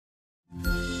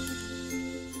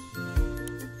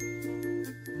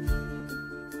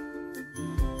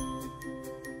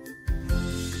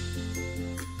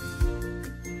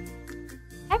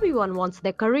Everyone wants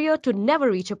their career to never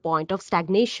reach a point of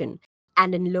stagnation.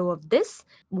 And in lieu of this,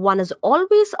 one is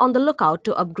always on the lookout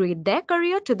to upgrade their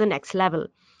career to the next level.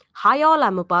 Hi all,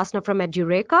 I'm Upasna from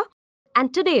Edureka,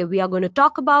 and today we are going to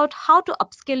talk about how to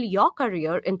upskill your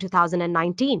career in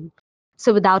 2019.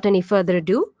 So without any further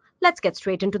ado, let's get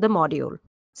straight into the module.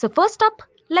 So first up,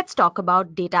 let's talk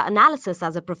about data analysis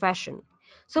as a profession.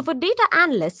 So for data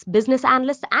analysts, business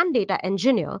analysts, and data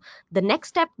engineer, the next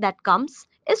step that comes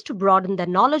is to broaden their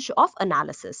knowledge of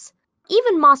analysis.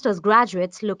 Even master's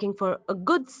graduates looking for a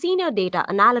good senior data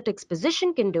analytics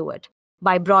position can do it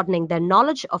by broadening their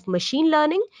knowledge of machine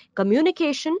learning,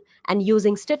 communication, and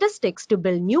using statistics to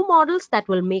build new models that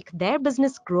will make their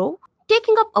business grow.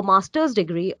 Taking up a master's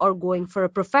degree or going for a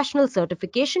professional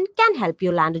certification can help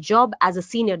you land a job as a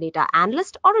senior data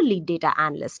analyst or a lead data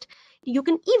analyst. You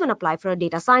can even apply for a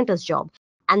data scientist job,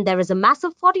 and there is a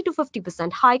massive 40 to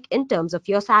 50% hike in terms of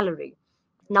your salary.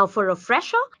 Now, for a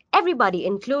fresher, everybody,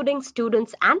 including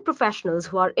students and professionals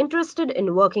who are interested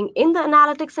in working in the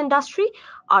analytics industry,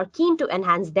 are keen to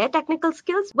enhance their technical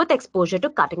skills with exposure to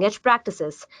cutting edge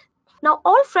practices. Now,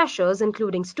 all freshers,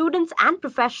 including students and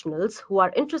professionals who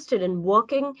are interested in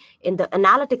working in the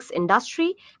analytics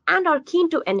industry and are keen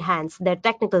to enhance their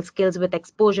technical skills with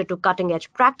exposure to cutting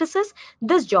edge practices,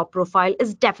 this job profile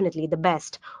is definitely the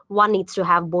best. One needs to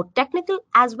have both technical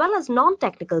as well as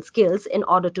non-technical skills in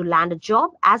order to land a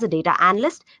job as a data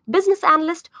analyst, business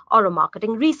analyst, or a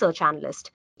marketing research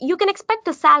analyst. You can expect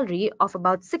a salary of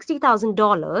about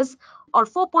 $60,000 or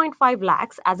 4.5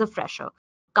 lakhs as a fresher.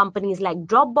 Companies like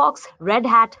Dropbox, Red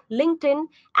Hat, LinkedIn,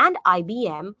 and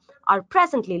IBM are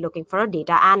presently looking for a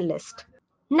data analyst.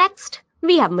 Next,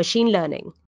 we have machine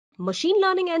learning. Machine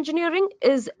learning engineering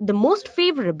is the most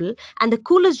favorable and the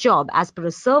coolest job as per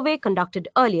a survey conducted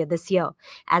earlier this year,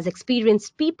 as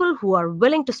experienced people who are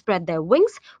willing to spread their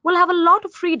wings will have a lot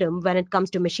of freedom when it comes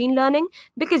to machine learning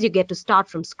because you get to start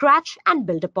from scratch and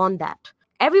build upon that.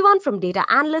 Everyone from data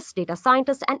analysts, data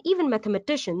scientists, and even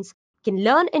mathematicians can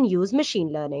learn and use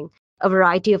machine learning. A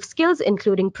variety of skills,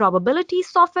 including probability,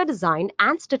 software design,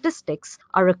 and statistics,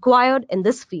 are required in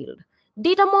this field.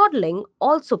 Data modeling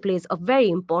also plays a very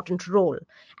important role,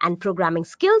 and programming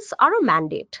skills are a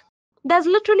mandate. There's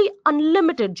literally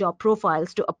unlimited job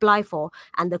profiles to apply for,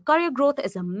 and the career growth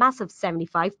is a massive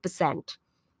 75%.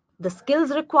 The skills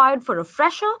required for a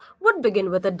fresher would begin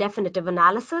with a definitive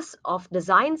analysis of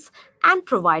designs and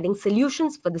providing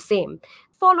solutions for the same,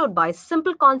 followed by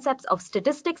simple concepts of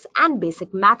statistics and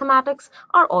basic mathematics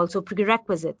are also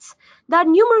prerequisites. There are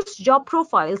numerous job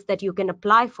profiles that you can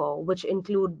apply for, which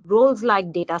include roles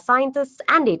like data scientists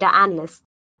and data analysts.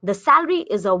 The salary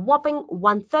is a whopping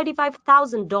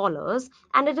 $135,000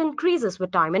 and it increases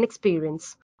with time and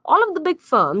experience. All of the big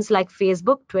firms like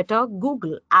Facebook, Twitter,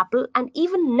 Google, Apple, and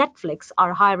even Netflix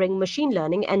are hiring machine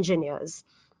learning engineers.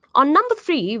 On number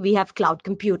 3, we have cloud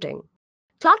computing.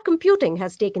 Cloud computing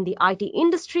has taken the IT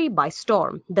industry by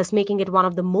storm, thus making it one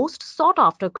of the most sought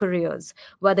after careers.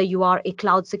 Whether you are a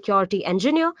cloud security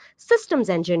engineer,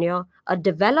 systems engineer, a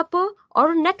developer,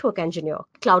 or a network engineer,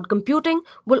 cloud computing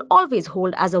will always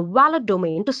hold as a valid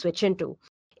domain to switch into.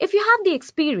 If you have the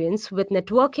experience with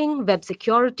networking, web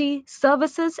security,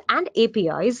 services, and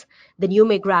APIs, then you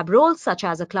may grab roles such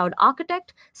as a cloud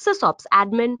architect, SysOps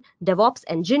admin, DevOps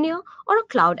engineer, or a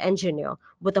cloud engineer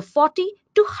with a 40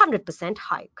 to 100%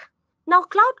 hike. Now,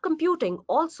 cloud computing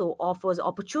also offers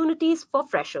opportunities for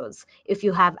freshers. If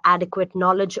you have adequate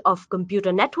knowledge of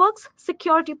computer networks,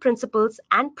 security principles,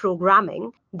 and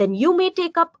programming, then you may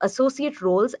take up associate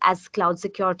roles as cloud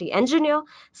security engineer,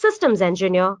 systems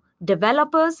engineer,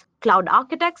 developers, cloud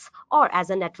architects, or as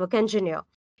a network engineer.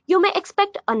 You may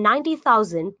expect a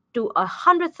 90,000 to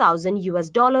 100,000 US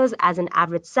dollars as an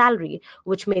average salary,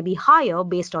 which may be higher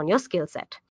based on your skill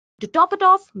set. To top it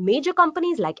off, major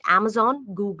companies like Amazon,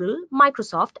 Google,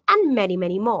 Microsoft, and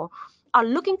many more are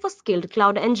looking for skilled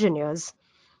cloud engineers.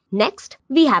 Next,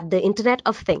 we have the Internet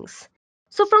of Things.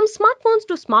 So from smartphones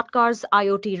to smart cars,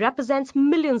 IoT represents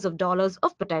millions of dollars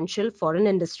of potential for an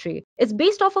industry. It's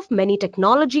based off of many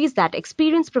technologies that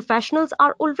experienced professionals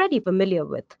are already familiar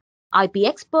with. IP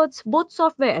experts, both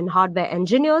software and hardware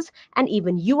engineers, and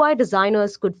even UI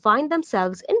designers could find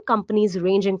themselves in companies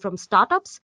ranging from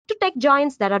startups to tech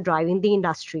giants that are driving the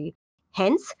industry.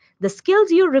 Hence, the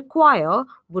skills you require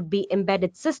would be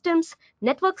embedded systems,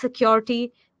 network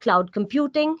security, cloud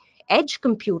computing, edge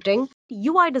computing,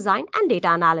 UI design, and data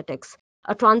analytics.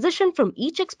 A transition from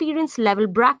each experience level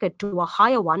bracket to a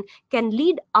higher one can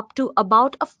lead up to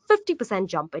about a 50%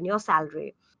 jump in your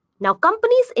salary. Now,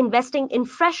 companies investing in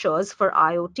freshers for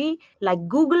IoT like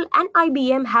Google and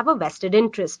IBM have a vested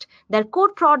interest. Their core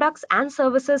products and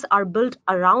services are built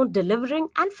around delivering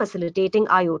and facilitating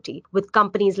IoT. With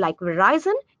companies like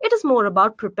Verizon, it is more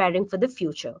about preparing for the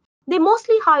future. They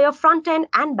mostly hire front-end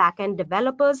and back-end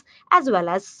developers as well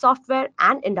as software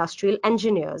and industrial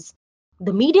engineers.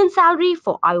 The median salary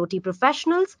for IoT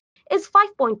professionals is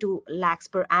 5.2 lakhs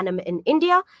per annum in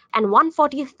India and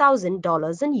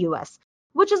 $140,000 in US,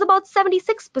 which is about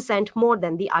 76% more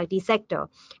than the IT sector.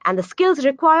 And the skills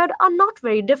required are not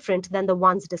very different than the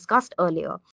ones discussed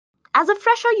earlier. As a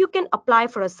fresher, you can apply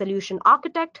for a solution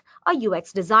architect, a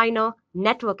UX designer,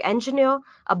 network engineer,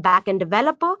 a backend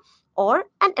developer, or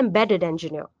an embedded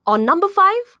engineer. On number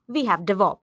 5, we have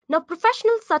DevOps. Now,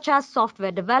 professionals such as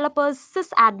software developers,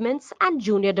 sysadmins, and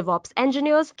junior DevOps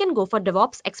engineers can go for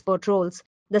DevOps expert roles.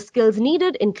 The skills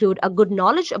needed include a good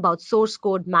knowledge about source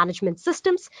code management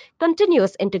systems,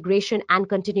 continuous integration and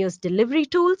continuous delivery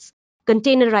tools,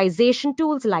 containerization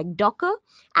tools like Docker,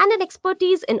 and an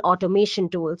expertise in automation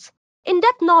tools.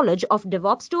 In-depth knowledge of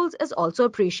DevOps tools is also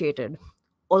appreciated.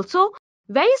 Also,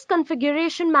 various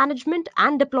configuration management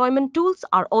and deployment tools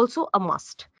are also a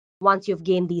must. Once you've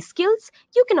gained these skills,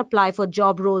 you can apply for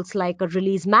job roles like a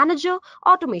release manager,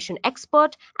 automation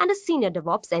expert, and a senior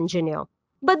DevOps engineer.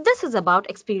 But this is about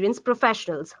experienced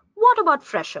professionals. What about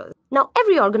freshers? Now,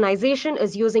 every organization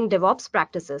is using DevOps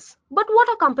practices. But what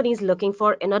are companies looking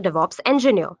for in a DevOps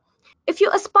engineer? If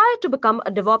you aspire to become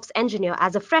a DevOps engineer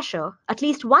as a fresher, at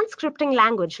least one scripting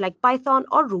language like Python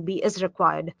or Ruby is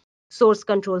required. Source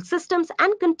control systems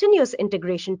and continuous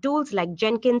integration tools like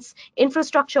Jenkins,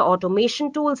 infrastructure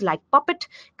automation tools like Puppet,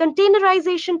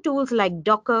 containerization tools like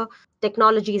Docker,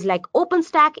 technologies like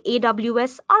OpenStack,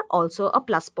 AWS are also a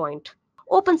plus point.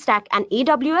 OpenStack and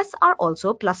AWS are also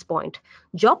a plus point.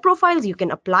 Job profiles you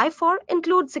can apply for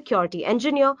include security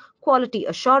engineer, quality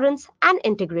assurance, and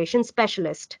integration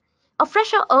specialist. A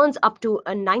fresher earns up to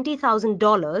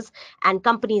 $90,000, and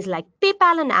companies like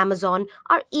PayPal and Amazon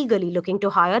are eagerly looking to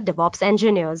hire DevOps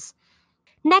engineers.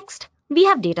 Next, we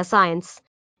have data science.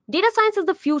 Data science is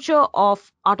the future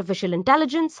of artificial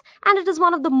intelligence, and it is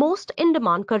one of the most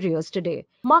in-demand careers today.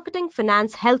 Marketing,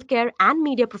 finance, healthcare, and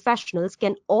media professionals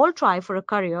can all try for a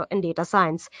career in data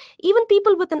science. Even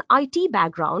people with an IT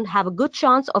background have a good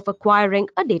chance of acquiring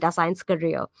a data science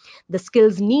career. The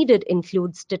skills needed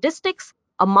include statistics,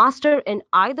 a master in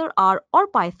either R or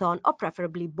Python, or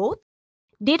preferably both,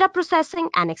 data processing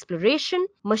and exploration,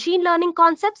 machine learning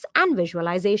concepts, and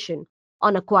visualization.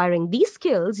 On acquiring these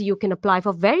skills, you can apply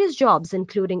for various jobs,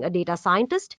 including a data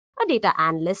scientist, a data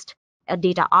analyst, a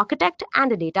data architect,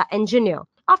 and a data engineer.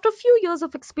 After a few years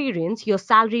of experience, your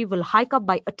salary will hike up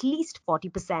by at least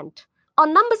 40%.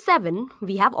 On number 7,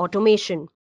 we have automation.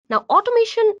 Now,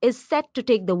 automation is set to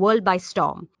take the world by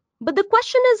storm. But the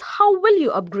question is, how will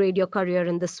you upgrade your career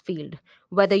in this field?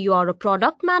 Whether you are a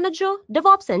product manager,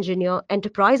 DevOps engineer,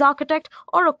 enterprise architect,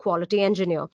 or a quality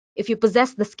engineer. If you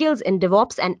possess the skills in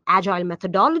DevOps and agile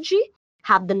methodology,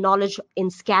 have the knowledge in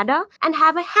SCADA, and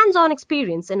have a hands-on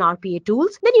experience in RPA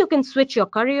tools, then you can switch your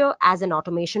career as an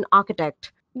automation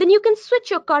architect.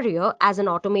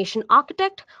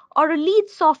 Or a lead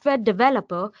software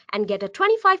developer and get a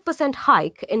 25%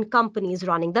 hike in companies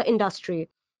running the industry.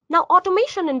 Now,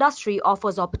 automation industry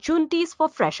offers opportunities for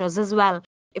freshers as well.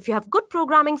 If you have good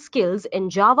programming skills in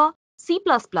Java, C++,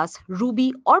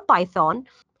 Ruby, or Python,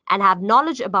 and have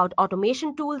knowledge about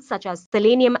automation tools such as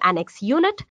Selenium and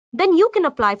XUnit, then you can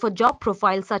apply for job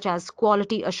profiles such as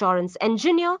quality assurance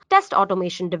engineer, test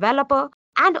automation developer,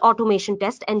 and automation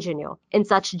test engineer. In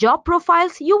such job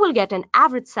profiles, you will get an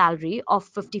average salary of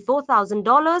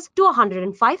 $54,000 to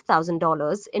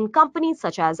 $105,000 in companies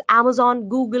such as Amazon,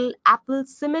 Google, Apple,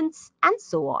 Siemens, and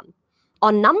so on.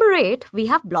 On number 8, we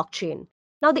have blockchain.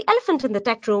 Now, the elephant in the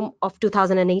tech room of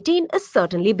 2018 is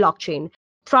certainly blockchain.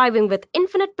 Thriving with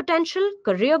infinite potential,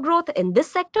 career growth in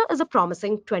this sector is a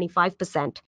promising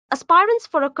 25%. Aspirants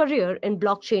for a career in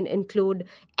blockchain include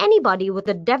anybody with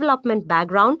a development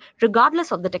background,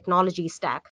 regardless of the technology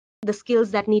stack. The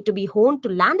skills that need to be honed to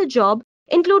land a job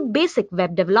include basic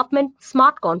web development,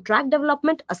 smart contract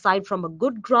development, aside from a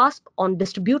good grasp on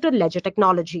distributed ledger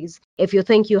technologies. If you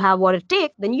think you have what it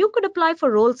takes, then you could apply for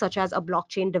roles such as a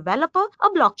blockchain developer, a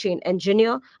blockchain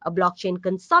engineer, a blockchain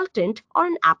consultant, or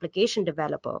an application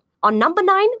developer. On number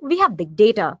 9, we have big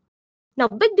data. Now,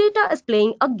 big data is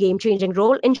playing a game-changing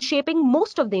role in shaping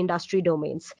most of the industry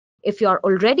domains. If you are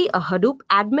already a Hadoop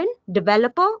admin,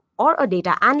 developer, or a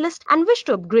data analyst and wish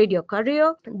to upgrade your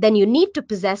career, then you need to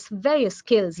possess various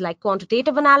skills like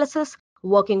quantitative analysis,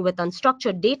 working with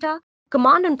unstructured data,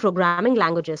 command and programming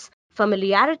languages.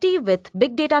 Familiarity with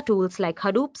big data tools like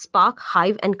Hadoop, Spark,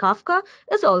 Hive, and Kafka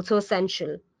is also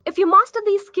essential. If you master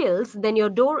these skills, then your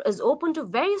door is open to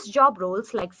various job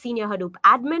roles like Senior Hadoop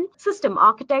Admin, System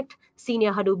Architect,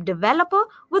 Senior Hadoop Developer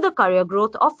with a career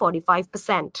growth of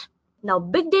 45%. Now,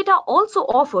 big data also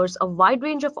offers a wide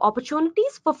range of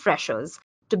opportunities for freshers.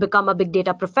 To become a big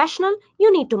data professional,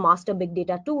 you need to master big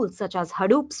data tools such as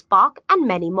Hadoop, Spark, and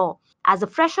many more. As a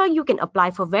fresher, you can apply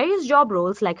for various job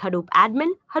roles like Hadoop Admin,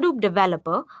 Hadoop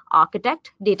Developer,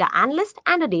 Architect, Data Analyst,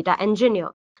 and a Data Engineer.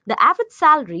 The average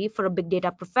salary for a big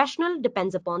data professional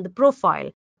depends upon the profile,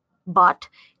 but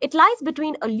it lies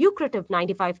between a lucrative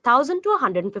 95,000 to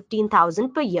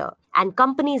 115,000 per year, and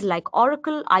companies like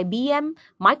Oracle, IBM,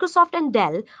 Microsoft, and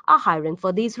Dell are hiring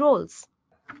for these roles.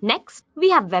 Next, we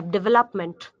have web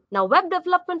development. Now, web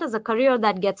development is a career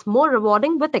that gets more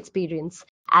rewarding with experience,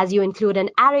 as you include an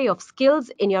array of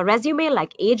skills in your resume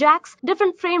like Ajax,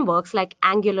 different frameworks like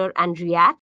Angular and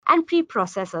React, and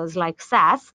preprocessors like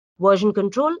SAS, version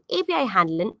control, API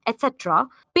handling, etc.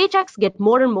 Paychecks get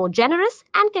more and more generous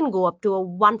and can go up to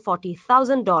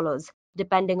 $140,000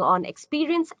 depending on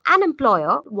experience and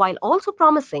employer, while also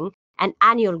promising an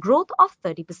annual growth of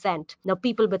 30%. Now,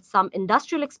 people with some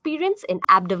industrial experience in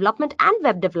app development and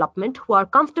web development who are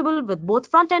comfortable with both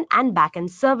front-end and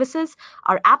back-end services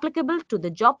are applicable to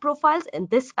the job profiles in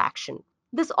this faction.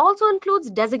 This also includes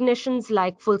designations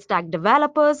like full-stack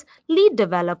developers, lead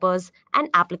developers, and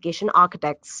application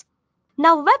architects.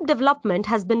 Now, web development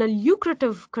has been a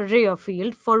lucrative career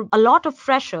field for a lot of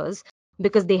freshers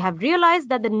because they have realized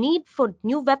that the need for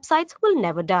new websites will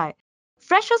never die.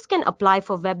 Freshers can apply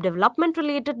for web development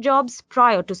related jobs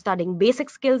prior to studying basic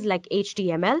skills like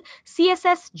HTML,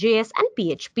 CSS, JS, and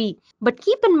PHP. But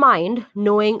keep in mind,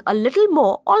 knowing a little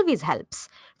more always helps.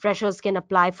 Freshers can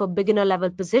apply for beginner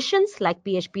level positions like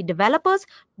PHP developers,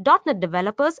 .NET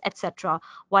developers, etc.,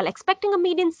 while expecting a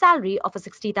median salary of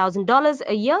 $60,000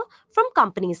 a year from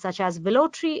companies such as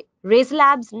Velotree, Raise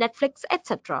Labs, Netflix,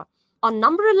 etc. On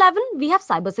number 11, we have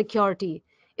cybersecurity.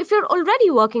 If you're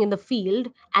already working in the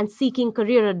field and seeking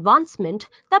career advancement,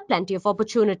 there are plenty of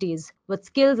opportunities. With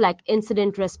skills like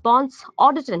incident response,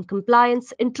 audit and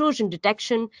compliance, intrusion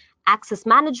detection, access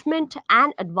management,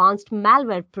 and advanced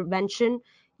malware prevention,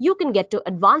 you can get to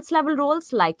advanced level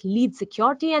roles like lead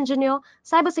security engineer,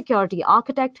 cybersecurity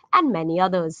architect, and many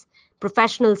others.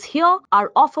 Professionals here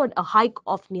are offered a hike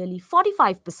of nearly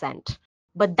 45%.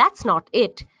 But that's not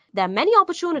it. There are many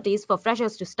opportunities for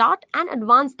freshers to start and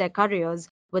advance their careers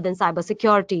within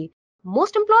cybersecurity.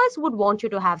 Most employers would want you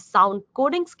to have sound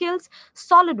coding skills,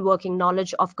 solid working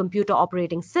knowledge of computer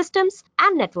operating systems,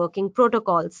 and networking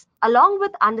protocols, along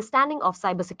with understanding of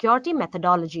cybersecurity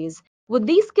methodologies. With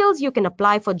these skills, you can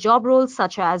apply for job roles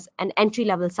such as an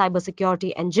entry-level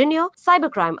cybersecurity engineer,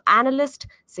 cybercrime analyst,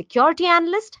 security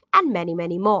analyst, and many,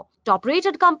 many more.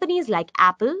 Top-rated companies like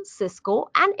Apple, Cisco,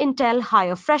 and Intel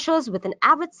hire freshers with an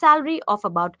average salary of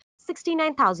about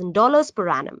 $69,000 per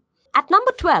annum. At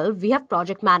number 12, we have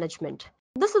project management.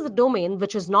 This is a domain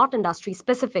which is not industry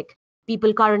specific.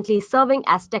 People currently serving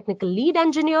as technical lead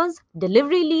engineers,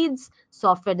 delivery leads,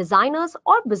 software designers,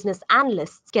 or business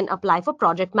analysts can apply for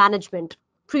project management.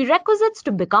 Prerequisites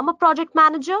to become a project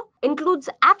manager includes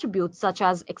attributes such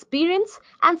as experience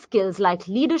and skills like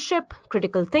leadership,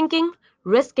 critical thinking,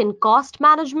 risk and cost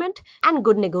management, and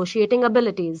good negotiating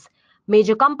abilities.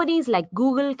 Major companies like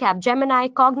Google,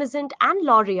 Capgemini, Cognizant, and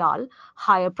L'Oreal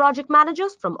hire project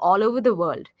managers from all over the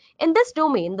world. In this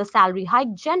domain, the salary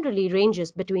hike generally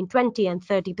ranges between 20 and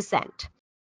 30%.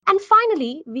 And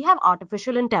finally, we have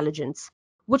artificial intelligence,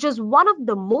 which is one of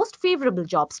the most favorable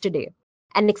jobs today.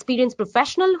 An experienced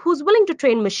professional who's willing to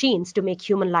train machines to make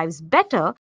human lives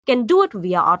better can do it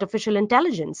via artificial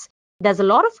intelligence. There's a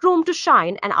lot of room to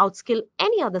shine and outskill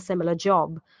any other similar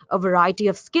job. A variety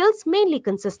of skills, mainly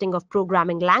consisting of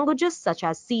programming languages such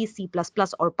as C, C++,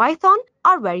 or Python,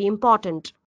 are very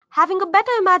important. Having a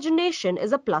better imagination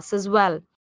is a plus as well.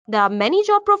 There are many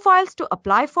job profiles to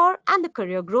apply for, and the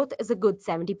career growth is a good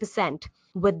 70%.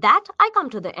 With that, I come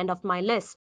to the end of my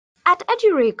list. At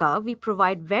Edureka, we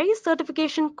provide various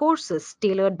certification courses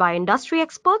tailored by industry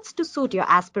experts to suit your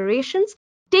aspirations,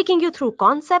 taking you through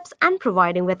concepts and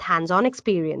providing with hands-on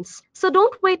experience. So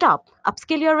don't wait up.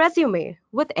 Upskill your resume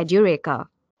with Edureka.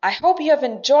 I hope you have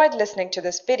enjoyed listening to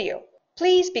this video.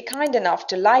 Please be kind enough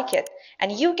to like it,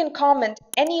 and you can comment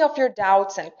any of your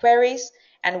doubts and queries,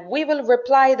 and we will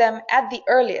reply them at the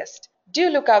earliest. Do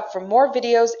look out for more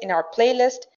videos in our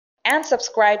playlist and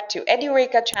subscribe to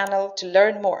Edureka channel to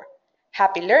learn more.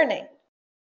 Happy learning!